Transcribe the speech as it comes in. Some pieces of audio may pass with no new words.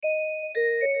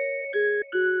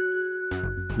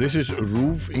This is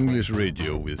RÚV English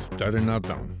Radio with Darren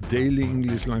Adam, daily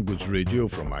English language radio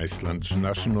from Iceland's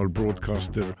national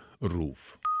broadcaster,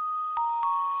 RÚV.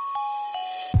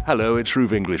 Hello, it's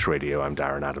RÚV English Radio. I'm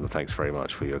Darren Adam. Thanks very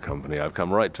much for your company. I've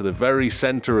come right to the very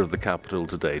centre of the capital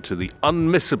today, to the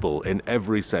unmissable, in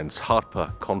every sense,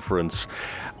 HARPA conference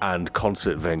and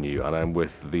concert venue. And I'm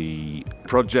with the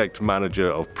project manager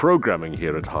of programming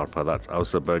here at HARPA. That's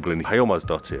Ása Berglind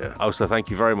Hjómarsdóttir. Ása, thank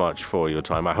you very much for your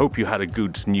time. I hope you had a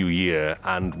good new year,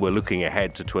 and we're looking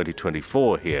ahead to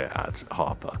 2024 here at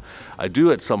HARPA. I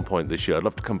do at some point this year, I'd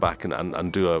love to come back and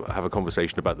have a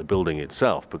conversation about the building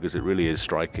itself, because it really is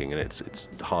striking. And it's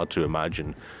hard to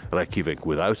imagine Reykjavik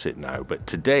without it now. But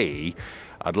today,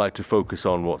 I'd like to focus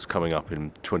on what's coming up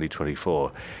in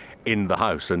 2024 in the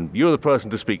house. And you're the person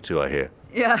to speak to, I hear.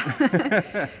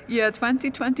 Yeah, yeah.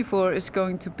 2024 is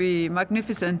going to be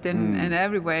magnificent in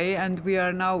every way, and we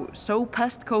are now so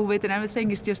past COVID, and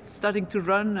everything is just starting to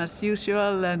run as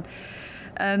usual. And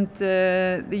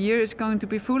the year is going to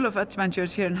be full of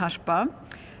adventures here in HARPA.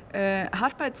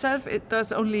 HARPA itself, it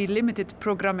does only limited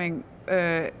programming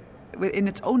in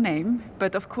its own name,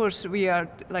 but of course we are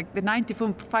like the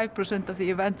 95% of the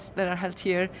events that are held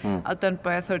here are done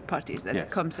by a third parties that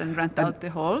comes and rent out the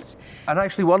halls. And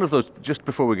actually one of those, just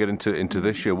before we get into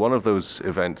this year, one of those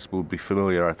events will be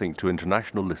familiar, I think, to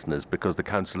international listeners, because the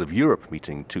Council of Europe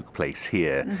meeting took place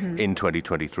here in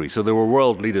 2023. So there were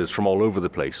world leaders from all over the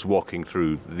place walking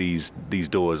through these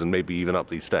doors and maybe even up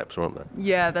these steps, weren't there?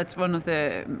 Yeah, that's one of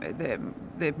the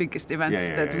biggest events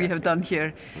that we have done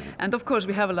here. And of course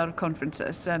we have a lot of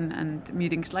conferences and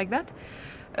meetings like that.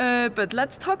 But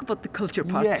let's talk about the culture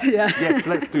part. Yes,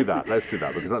 let's do that,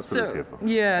 because that's what it's here for.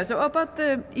 Yeah, so about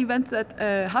the event that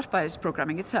HARPA is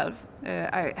programming itself,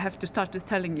 I have to start with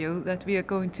telling you that we are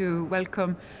going to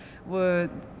welcome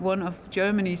one of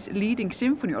Germany's leading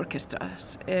symphony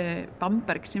orchestras,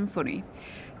 Bamberg Symphony.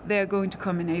 They are going to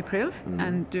come in April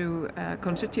and do a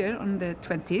concert here on the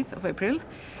 20th of April.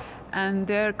 And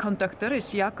their conductor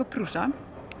is Jakob Prusa,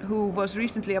 who was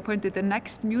recently appointed the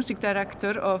next music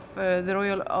director of the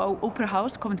Royal Opera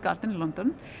House, Covent Garden in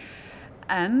London.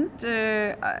 And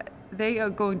they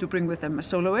are going to bring with them a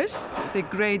soloist, the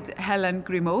great Hélène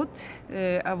Grimaud,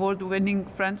 award-winning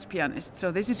French pianist.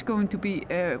 So this is going to be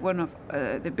one of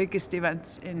the biggest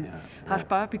events in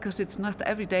HARPA, because it's not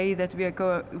every day that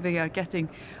we are getting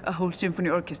a whole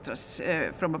symphony orchestras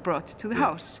from abroad to the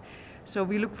house. So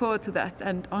we look forward to that.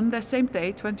 And on the same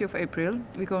day, 20th of April,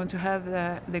 we're going to have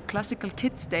the Classical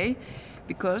Kids Day,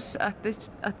 because at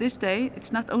this day,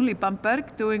 it's not only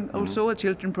Bamberg doing also a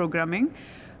children programming,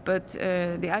 but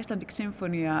the Icelandic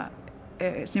Symphony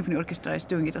Orchestra is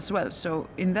doing it as well. So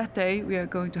in that day, we are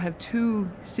going to have two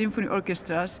symphony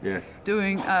orchestras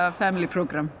doing a family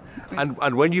program.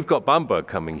 And when you've got Bamberg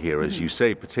coming here, as you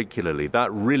say particularly,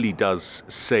 that really does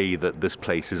say that this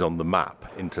place is on the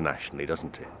map internationally,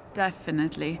 doesn't it?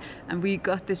 Definitely. And we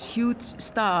got this huge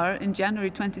star in January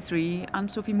 23,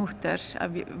 Ann-Sophie Mutter,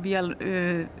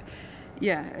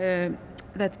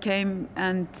 that came,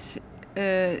 and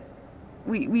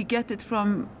we get it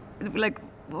from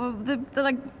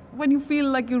when you feel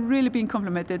like you're really being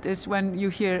complimented is when you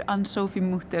hear Ann-Sophie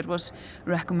Mutter was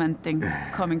recommending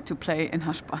coming to play in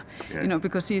HARPA,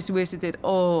 because she's visited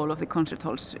all of the concert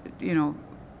halls,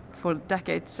 for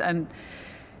decades, and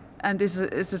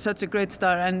is such a great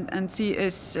star, and she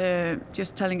is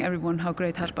just telling everyone how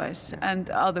great HARPA is, and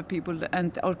other people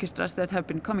and orchestras that have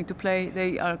been coming to play,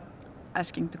 they are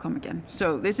asking to come again.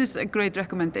 So this is a great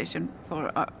recommendation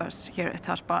for us here at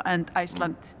HARPA and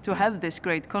Iceland to have this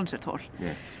great concert hall.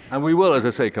 Yeah. And we will, as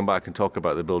I say, come back and talk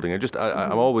about the building.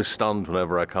 I'm always stunned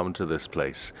whenever I come to this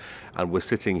place, and we're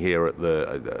sitting here at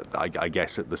I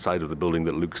guess at the side of the building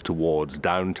that looks towards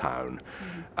downtown.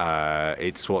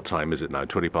 It's, what time is it now?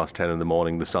 20 past 10 in the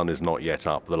morning. The sun is not yet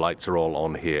up. The lights are all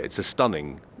on here. It's a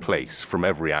stunning place from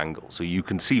every angle. So you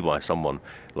can see why someone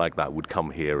like that would come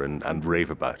here and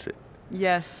rave about it.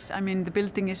 Yes, I mean, the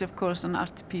building is, of course, an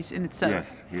art piece in itself.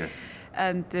 Yes.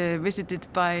 And visited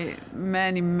by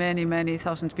many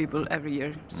thousands of people every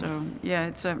year. So,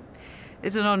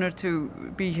 it's an honor to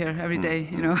be here every day,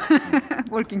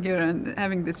 working here and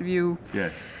having this view.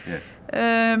 Yes.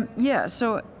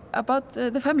 So about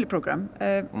the family program,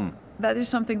 that is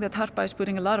something that HARPA is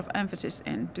putting a lot of emphasis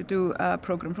in, to do a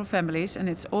program for families, and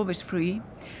it's always free.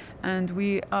 And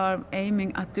we are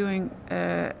aiming at doing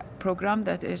a program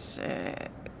that is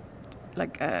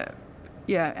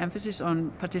emphasis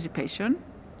on participation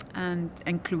and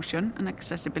inclusion and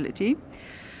accessibility.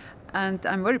 And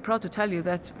I'm very proud to tell you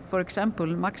that, for example,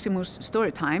 Maximus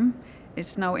Storytime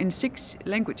is now in 6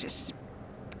 languages.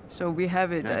 So we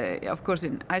have it, of course,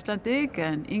 in Icelandic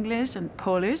and English and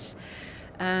Polish,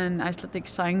 and Icelandic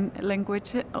sign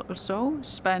language also,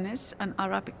 Spanish and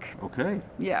Arabic. Okay.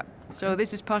 Yeah. So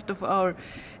this is part of our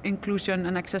inclusion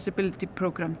and accessibility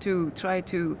program to try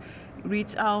to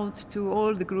reach out to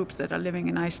all the groups that are living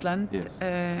in Iceland. Yes.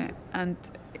 And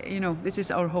this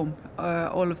is our home.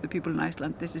 All of the people in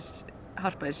Iceland.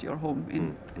 Harpa is your home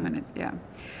in a minute. Yeah.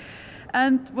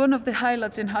 And one of the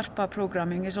highlights in Harpa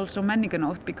programming is also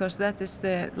Menningarnótt, because that is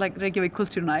like Reykjavík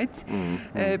Culture Night,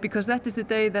 because that is the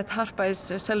day that Harpa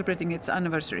is celebrating its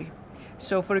anniversary.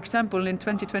 So, for example, in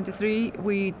 2023,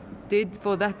 we did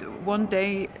for that one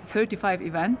day 35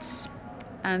 events,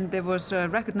 and there was a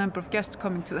record number of guests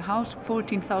coming to the house,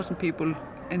 14,000 people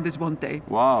in this one day.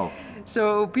 Wow.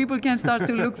 So people can start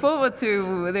to look forward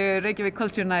to the Reykjavík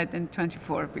Culture Night in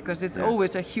 24, because it's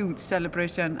always a huge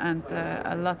celebration and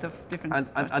a lot of different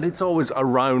and it's always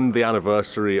around the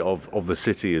anniversary of the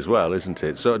city as well, isn't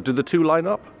it? So do the two line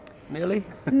up nearly?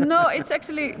 No, it's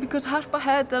actually because Harpa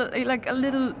had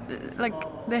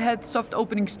they had soft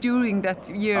openings during that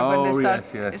year when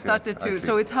they started to.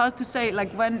 So it's hard to say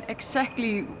like when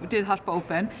exactly did Harpa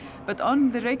open, but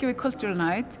on the Reykjavík Cultural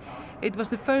Night, it was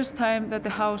the first time that the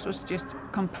house was just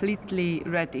completely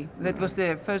ready. That was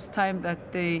the first time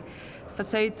that the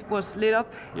facade was lit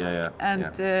up.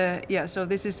 So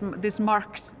this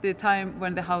marks the time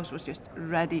when the house was just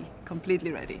ready,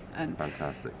 completely ready. And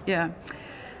fantastic. Yeah.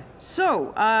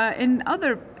 So in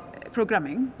other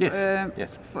programming,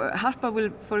 Harpa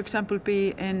will, for example,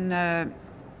 be in.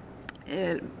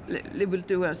 It will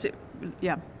do a.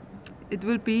 It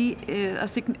will be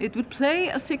it will play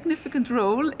a significant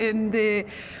role in the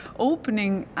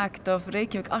opening act of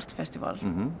Reykjavík Art Festival,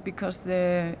 because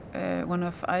one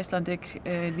of Icelandic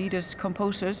leaders,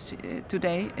 composers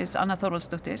today is Anna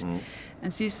Þorvaldsdóttir,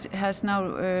 and she has now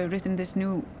written this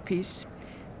new piece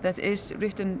that is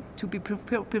written to be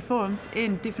performed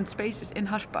in different spaces in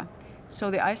Harpa. So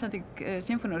the Icelandic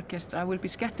Symphony Orchestra will be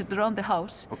scattered around the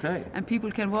house, and people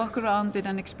can walk around it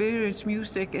and experience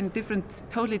music in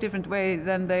totally different way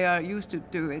than they are used to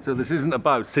do it. So this isn't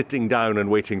about sitting down and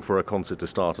waiting for a concert to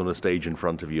start on a stage in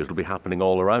front of you. It'll be happening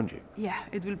all around you. Yeah,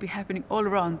 it will be happening all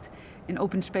around in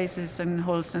open spaces and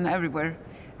halls and everywhere.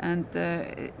 And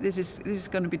this is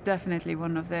going to be definitely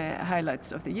one of the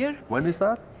highlights of the year. When is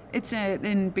that? It's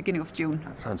in beginning of June.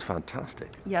 That sounds fantastic.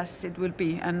 Yes, it will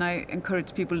be, and I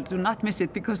encourage people to not miss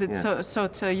it, because it's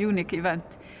such a unique event.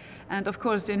 And of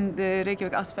course, in the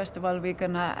Reykjavík Art Festival, we're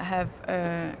gonna have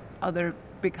other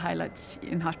big highlights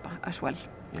in Harpa as well.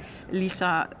 Yes.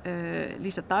 Lisa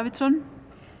Davidsson,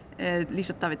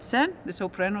 Lisa Davidsen, the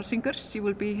soprano singer, she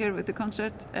will be here with the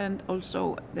concert, and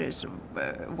also there is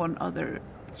one other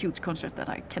huge concert that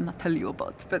I cannot tell you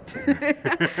about, but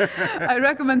I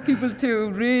recommend people to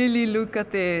really look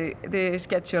at the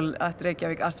schedule at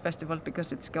Reykjavík Arts Festival,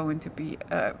 because it's going to be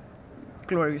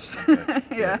glorious.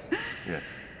 Yes.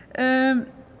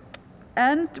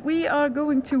 And we are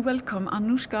going to welcome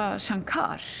Anushka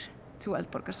Shankar to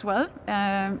Eldborg as well.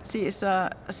 She is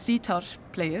a sitar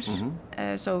player,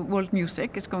 so world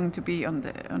music is going to be in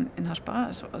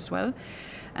Harpa as well.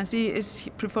 And she is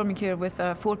performing here with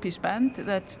a 4-piece band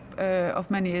that of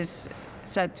many is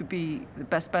said to be the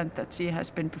best band that she has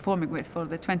been performing with for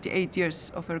the 28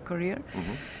 years of her career.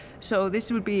 So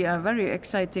this will be a very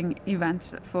exciting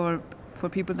event for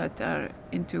people that are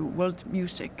into world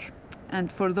music.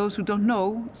 And for those who don't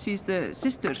know, she's the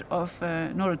sister of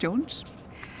Norah Jones.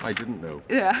 I didn't know.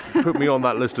 Yeah. Put me on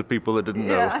that list of people that didn't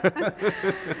know.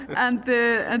 And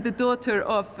the daughter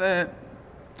of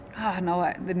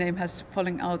the name has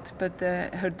fallen out, but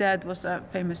her dad was a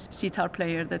famous sitar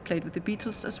player that played with the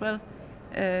Beatles as well.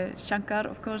 Shankar,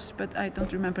 of course, but I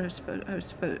don't remember his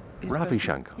Ravi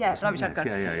Shankar. Yeah, Ravi Shankar.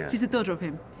 Yeah. She's the daughter of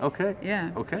him. Okay.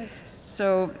 Yeah. Okay.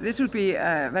 So this will be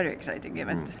a very exciting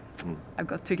event. I've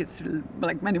got tickets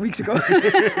like many weeks ago.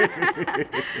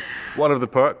 One of the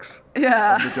perks of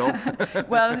the job.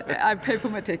 Well, I pay for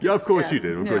my tickets. Yeah, of course you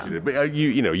did. Of course you did. But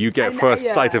you get first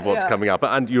sight of what's coming up,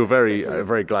 and you're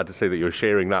very glad to say that you're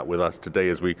sharing that with us today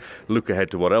as we look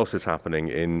ahead to what else is happening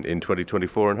in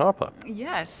 2024 in Harpa.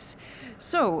 Yes.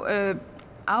 So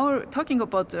talking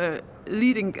about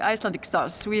leading Icelandic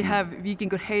stars, we have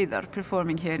Víkingur Heiðar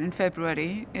performing here in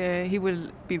February. He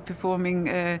will be performing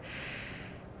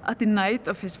at the night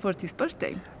of his 40th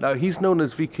birthday. Now he's known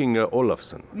as Víkingur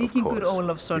Ólafsson. Víkingur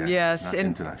Ólafsson, yes.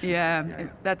 Yeah,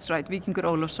 that's right, Víkingur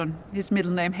Ólafsson. His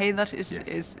middle name Heiðar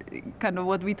is kind of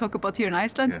what we talk about here in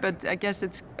Iceland, but I guess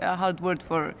it's a hard word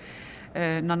for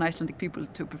non-Icelandic people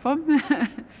to perform.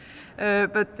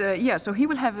 So he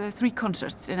will have 3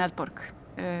 concerts in Eldborg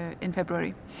in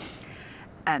February.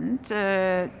 And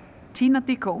Tina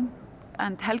Dicko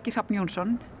and Helgi Hrafn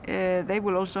Jónsson, they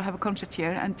will also have a concert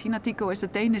here. And Tina Dicko is a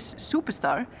Danish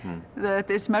superstar that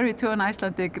is married to an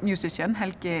Icelandic musician,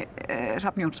 Helgi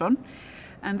Hrafn Jónsson.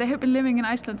 And they have been living in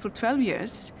Iceland for 12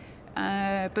 years.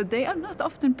 But they are not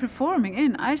often performing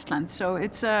in Iceland, so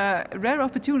it's a rare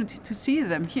opportunity to see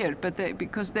them here. But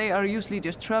because they are usually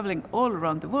just traveling all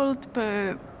around the world,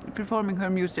 performing her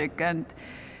music, and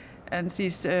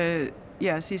she's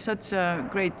such a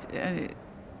great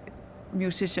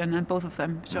musician, and both of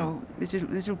them. So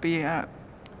this will be a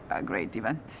great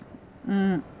event.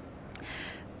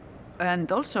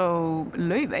 And also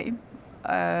Laufey,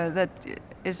 that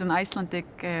is an Icelandic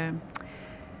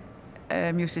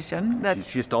musician.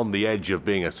 She's just on the edge of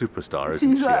being a superstar,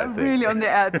 isn't she? I think. Really on the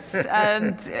edge.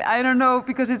 And I don't know,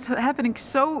 because it's happening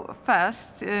so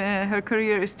fast. Her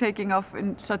career is taking off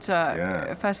in such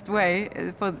a fast way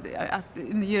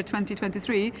in the year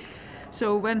 2023.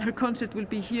 So when her concert will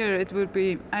be here, it will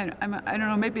be, I don't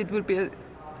know, maybe it will be,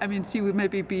 she will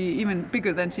maybe be even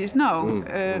bigger than she is now.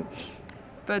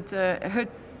 But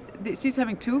she's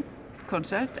having 2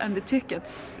 concerts, and the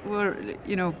tickets were,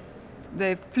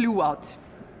 they flew out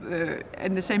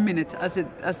in the same minute as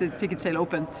the ticket sale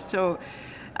opened. So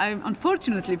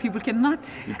unfortunately, people cannot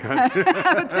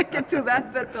have a ticket to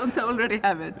that don't already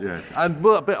have it. Yes. And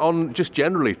well, but on just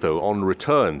generally though, on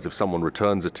returns, if someone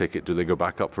returns a ticket, do they go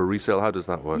back up for resale? How does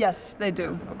that work? Yes, they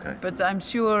do. Okay. But I'm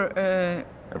sure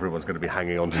everyone's going to be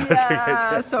hanging on to the tickets.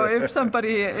 Yeah. So if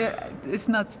somebody is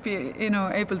not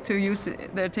able to use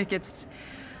their tickets,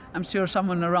 I'm sure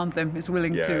someone around them is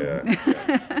willing to.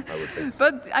 I would think so.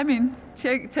 But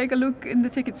take a look in the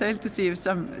ticket sale to see if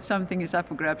something is up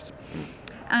for grabs.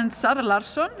 And Sara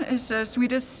Larsson is a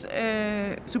Swedish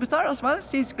superstar as well.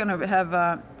 She's going to have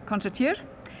a concert here.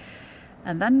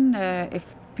 And then if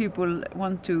people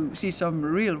want to see some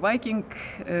real Viking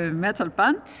metal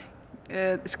band,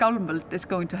 Skálmöld is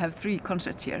going to have 3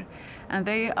 concerts here. And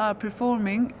they are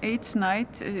performing each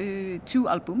night 2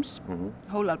 albums,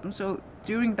 whole albums. So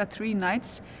during that 3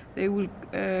 nights, they will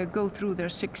go through their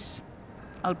 6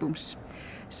 albums.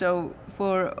 So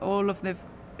for all of the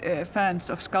fans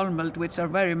of Skálmöld, which are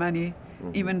very many,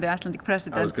 even the Icelandic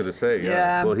president. I was going to say,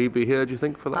 yeah. Will he be here, do you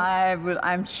think, for that?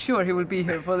 I'm sure he will be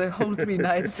here for the whole 3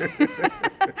 nights.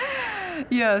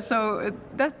 Yeah, so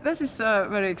that is a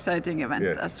very exciting event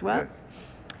as well. Yes.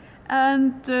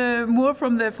 And more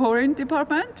from the foreign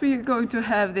department, we are going to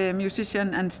have the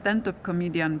musician and stand-up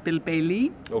comedian Bill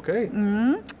Bailey. Okay.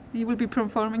 He will be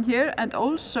performing here, and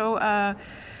also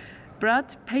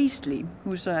Brad Paisley,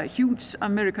 who's a huge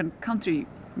American country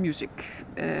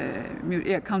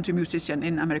country musician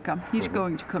in America. He's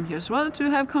going to come here as well to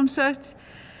have concerts.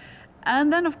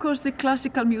 And then, of course, the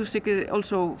classical music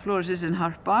also flourishes in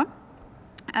Harpa.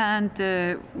 And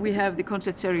we have the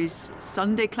concert series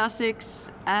Sunday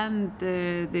Classics, and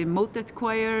the Motet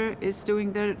Choir is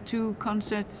doing their 2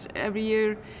 concerts every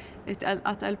year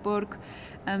at Eldborg.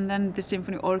 And then the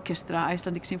Symphony Orchestra,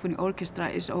 Icelandic Symphony Orchestra,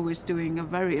 is always doing a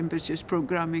very ambitious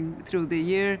programming through the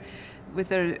year with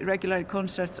their regular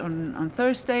concerts on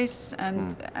Thursdays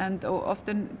and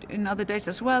often in other days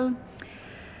as well.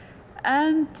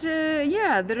 And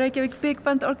the Reykjavik Big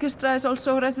Band Orchestra is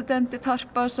also resident at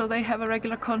Harpa, so they have a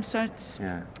regular concerts.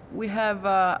 Yeah. We have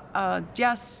a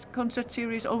jazz concert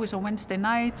series always on Wednesday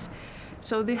nights.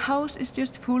 So the house is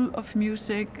just full of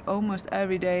music almost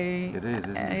every day. It is,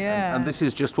 isn't it? Yeah. And this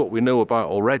is just what we know about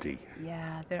already.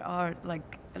 Yeah, there are,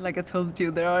 like I told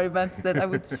you, there are events that I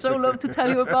would so love to tell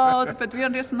you about, but we are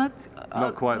just not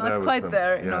quite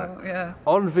there. Yeah.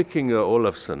 On Vikingur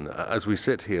Ólafsson, as we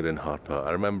sit here in Harpa, I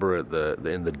remember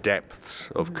in the depths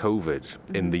of COVID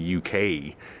in the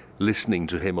UK, listening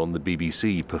to him on the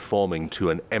BBC performing to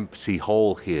an empty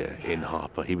hall here in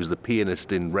Harpa. He was the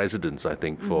pianist in residence, I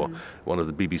think, for one of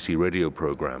the BBC radio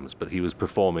programs, but he was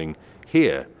performing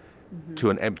here to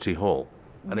an empty hall.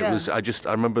 And it was, I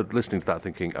remember listening to that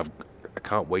thinking, I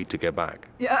can't wait to get back.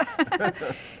 Yeah,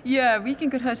 yeah.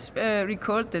 Vikingur has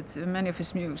recorded many of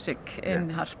his music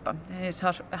in Harpa.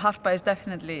 Harpa is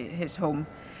definitely his home,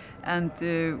 and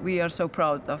we are so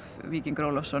proud of Vikingur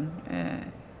Ólafsson.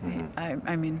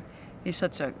 I mean, he's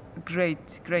such a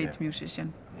great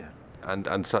musician. Yeah.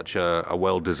 And such a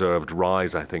well-deserved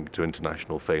rise, I think, to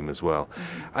international fame as well.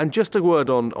 And just a word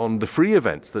on the free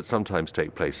events that sometimes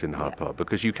take place in Harpa,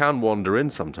 because you can wander in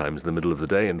sometimes in the middle of the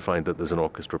day and find that there's an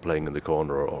orchestra playing in the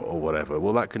corner or whatever.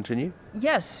 Will that continue?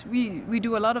 Yes, we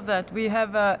do a lot of that. We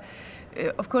have,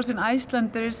 of course, in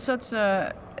Iceland there is such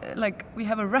a, we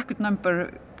have a record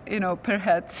number per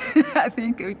head, I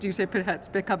think, do you say per head,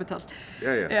 per capital?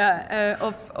 Yeah.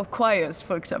 Of choirs,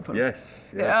 for example.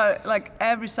 Yes. There are, like,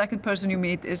 every second person you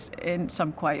meet is in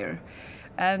some choir.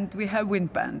 And we have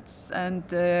wind bands and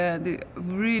the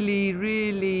really,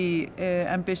 really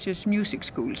ambitious music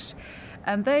schools.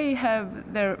 And they have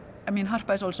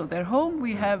Harpa is also their home.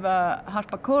 We have a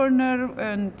Harpa corner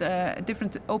and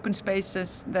different open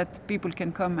spaces that people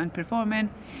can come and perform in.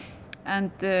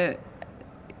 And,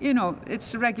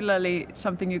 it's regularly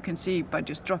something you can see by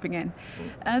just dropping in.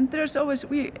 And there's always,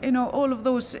 all of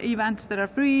those events that are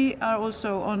free are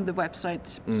also on the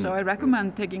website. So I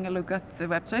recommend taking a look at the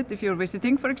website if you're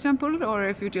visiting, for example, or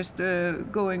if you're just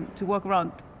going to walk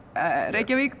around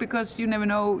Reykjavik, because you never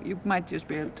know, you might just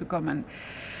be able to come and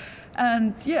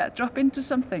drop into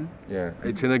something. Yeah,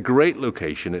 it's in a great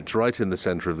location. It's right in the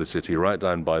center of the city, right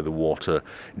down by the water.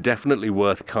 Definitely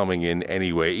worth coming in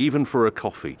anyway, even for a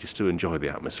coffee, just to enjoy the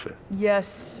atmosphere.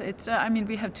 Yes, it's.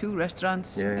 We have 2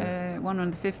 restaurants, one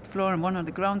on the 5th floor and one on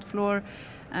the ground floor,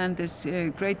 and this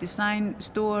great design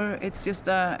store. It's just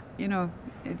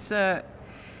it's a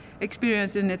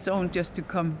experience in its own just to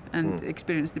come and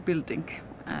experience the building.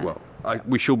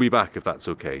 We shall be back if that's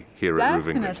okay here at Roof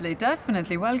English.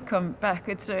 Definitely welcome back.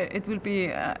 It will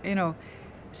be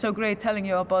so great telling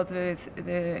you about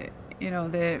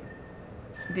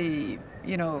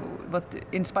what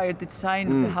inspired the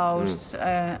design of the house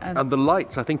and the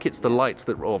lights. I think it's the lights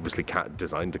that are obviously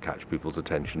designed to catch people's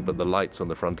attention, but the lights on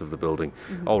the front of the building,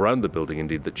 all around the building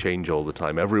indeed, that change all the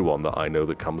time. Everyone that I know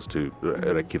that comes to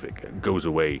Reykjavik goes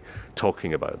away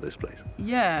talking about this place.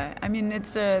 Yeah,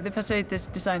 it's the facade is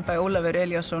designed by Ólafur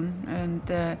Eliasson, and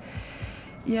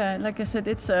like I said,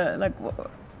 it's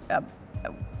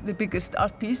the biggest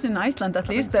art piece in Iceland, at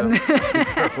least.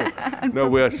 No,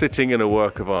 we are sitting in a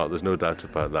work of art, there's no doubt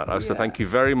about that. So thank you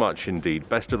very much indeed.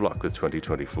 Best of luck with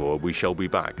 2024. We shall be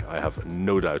back, I have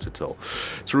no doubt at all.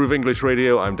 It's Roof English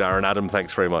Radio. I'm Darren Adam.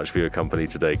 Thanks very much for your company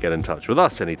today. Get in touch with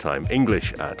us anytime.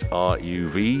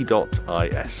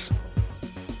 English@ruv.is.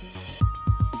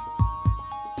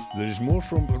 There is more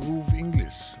from Roof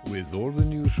English with all the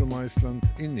news from Iceland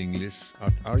in English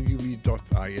at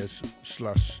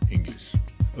ruv.is/English.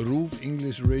 Roof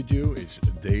English Radio is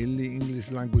a daily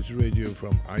English language radio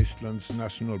from Iceland's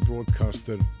national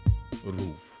broadcaster,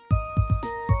 Roof.